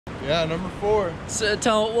Yeah, number 4. So,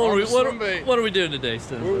 tell them, what are we doing today,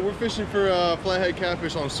 Stan? We're fishing for flathead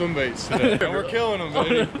catfish on swim baits today. And we're killing them,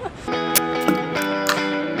 baby.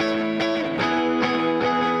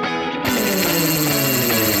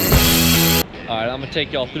 All right, I'm gonna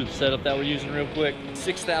take y'all through the setup that we're using real quick.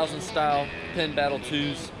 6,000 style Penn Battle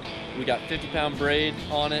 2s. We got 50-pound braid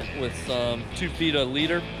on it with 2 feet of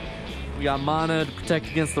leader. We got mono to protect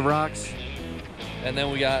against the rocks. And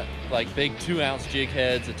then we got like big 2-ounce jig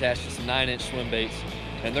heads attached to some 9-inch swim baits.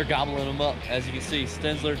 And they're gobbling them up. As you can see,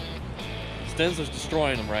 Stenzler's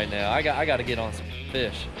destroying them right now. I got to get on some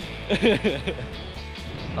fish.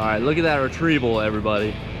 All right, look at that retrieval,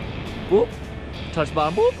 everybody. Whoop, touch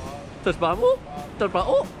bottom, whoop, touch bottom, whoop, touch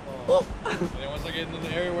bottom, whoop, whoop. And then once I get into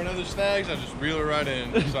the area where another snags, I just reel it right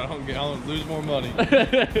in so I don't lose more money. Feels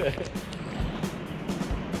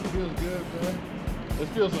good, man. This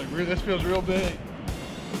feels real big.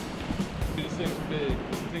 This thing's big.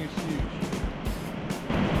 This thing is huge.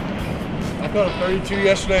 I caught a 32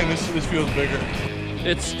 yesterday, and this feels bigger.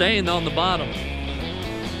 It's staying on the bottom.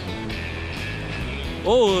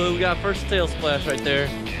 Oh, we got first tail splash right there.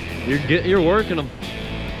 You're working them.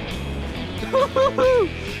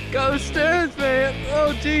 Go Stearns, man!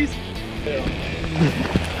 Oh, jeez. Yeah.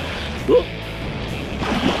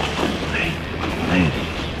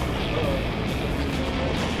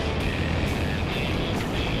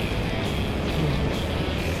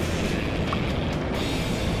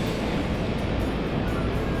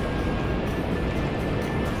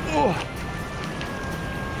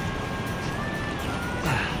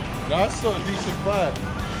 No, that's still a decent flat.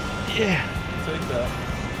 Yeah. Take that.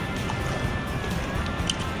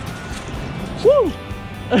 Woo!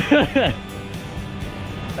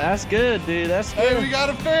 That's good, dude. That's good. Hey, we got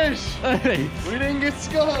a fish. Hey. We didn't get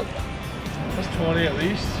skunked. That's 20 at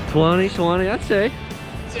least. 20, I'd say.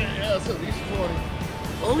 Yeah, that's at least 20.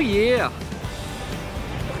 Oh, yeah.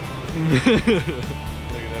 Look at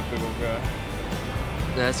that big old guy.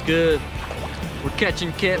 That's good. We're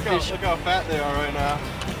catching catfish. Look how fat they are right now.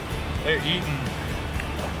 They're eating.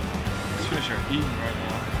 These fish are eating right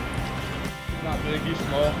now. He's not big, he's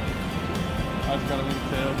small. I just got him in the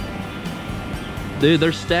tail. Dude,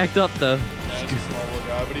 they're stacked up though. Yeah, that's a small little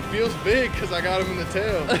guy, but he feels big because I got him in the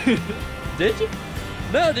tail. Did you?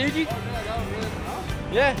 No, did you? Oh, yeah, I got him really high.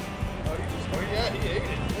 Yeah. Oh, yeah, he ate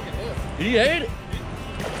it. Look at him. He ate it.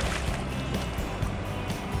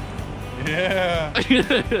 Yeah.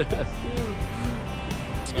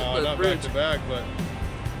 No, not back to back, but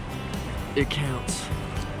it counts.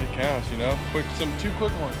 it counts, you know? Some 2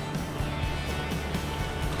 quick ones.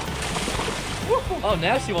 Oh,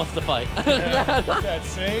 now she wants to fight. Yeah, that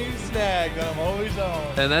same snag that I'm always on.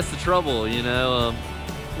 And that's the trouble, you know,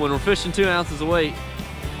 when we're fishing 2 ounces of weight,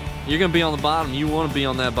 you're gonna be on the bottom. You wanna be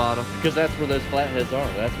on that bottom because that's where those flatheads are.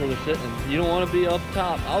 That's where they're sitting. You don't wanna be up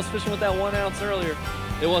top. I was fishing with that 1 ounce earlier.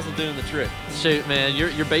 It wasn't doing the trick. Shoot, man,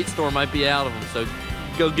 your bait store might be out of them, so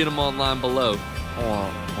go get them online below.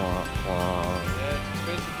 Yeah,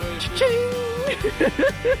 it's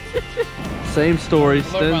expensive. Same story.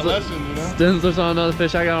 Learn my lesson, you know? Stenzler's on another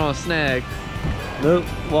fish. I got on a snag. Nope.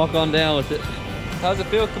 Walk on down with it. How's it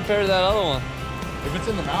feel compared to that other one? If it's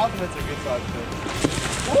in the mouth, then it's a good size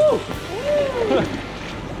fish. Woo!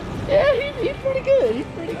 Yeah, he's pretty good. He's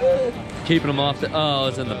pretty good. Keeping him off the. Oh,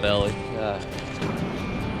 it's in the belly. Yeah,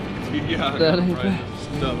 That ain't right in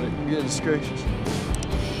the stomach. Goodness gracious.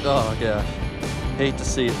 Oh gosh. Hate to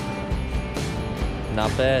see it.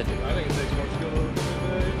 Not bad. I think it takes more skill over to the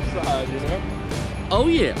side, you know? Oh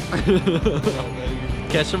yeah.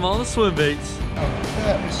 Catch him on the swim baits. How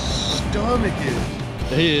fat his stomach is.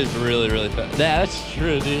 He is really, really fat. That's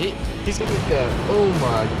true, dude. He's a big guy. Oh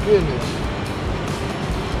my goodness.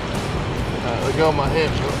 Alright, let go of my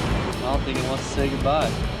hand, bro. I don't think he wants to say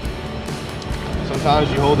goodbye. Sometimes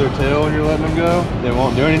you hold their tail when you're letting them go. They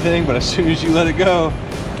won't do anything, but as soon as you let it go,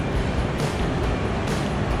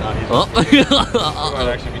 he might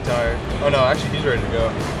actually be tired. Oh no, actually he's ready to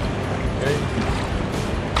go. Okay.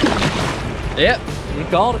 Yep, you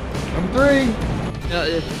called it. Number 3.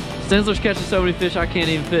 Stenzler's catching so many fish I can't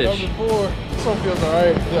even fish. Number 4. This one feels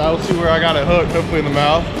alright. Yeah, I'll see where I got it hooked, hopefully in the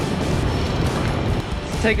mouth.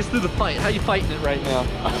 Take us through the fight. How you fighting it right now?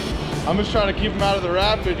 I'm just trying to keep them out of the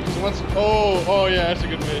rapid because once, oh yeah, that's a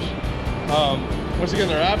good fish. Once they get in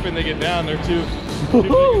the rapid, they get down. They're too big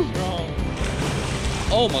and strong.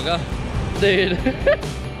 Oh my god, dude.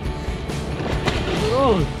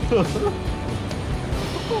 Oh.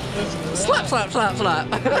 Slap, slap, slap, slap.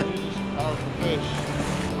 Powerful fish.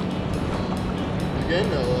 Again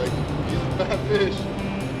though, like, he's a fat fish.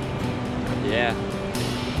 Yeah.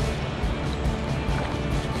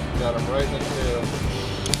 Got him right in the tail.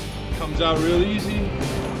 Comes out real easy.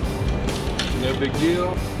 No big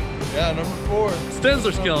deal. Yeah, number 4.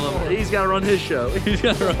 Stensler's killing him. He's got to run his show. He's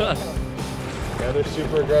got to run. Yeah, they're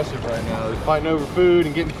super aggressive right now. They're fighting over food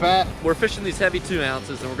and getting fat. We're fishing these heavy 2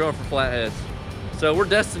 ounces and we're going for flatheads. So we're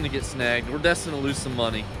destined to get snagged. We're destined to lose some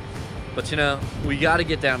money. But you know, we got to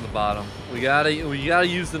get down to the bottom. We gotta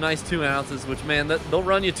use the nice 2 ounces, which, man, they'll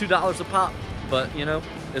run you $2 a pop. But you know,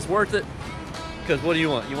 it's worth it. Because what do you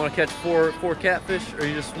want? You want to catch four catfish, or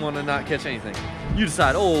you just want to not catch anything? You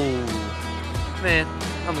decide. Oh, man,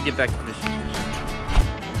 I'm gonna get back to fishing.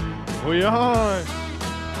 We on.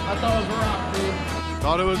 I thought it was a rock, dude.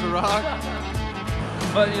 Thought it was a rock?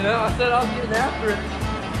 But you know, I said I was getting after it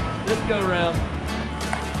this go round.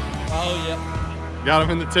 Oh yeah. Got him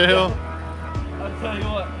in the tail. Yeah. I'll tell you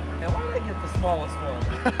what. And why did I get the smallest one?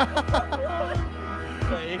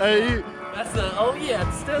 Hey, that's the, oh yeah,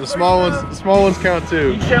 it's still the small ones count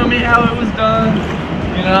too. You show me how it was done.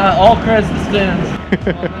 You know, all credits to Stens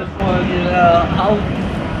on this one. You know,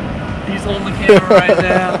 he's holding the camera right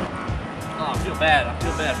now. Oh, I feel bad. I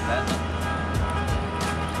feel bad for that.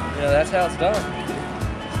 Yeah, that's how it's done.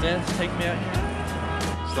 Stens, take me out here.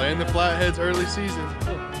 Slaying the flatheads early season.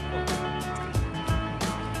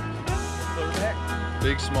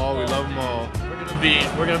 Big, small, we love them all.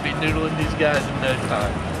 We're gonna be noodling these guys in no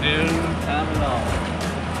time.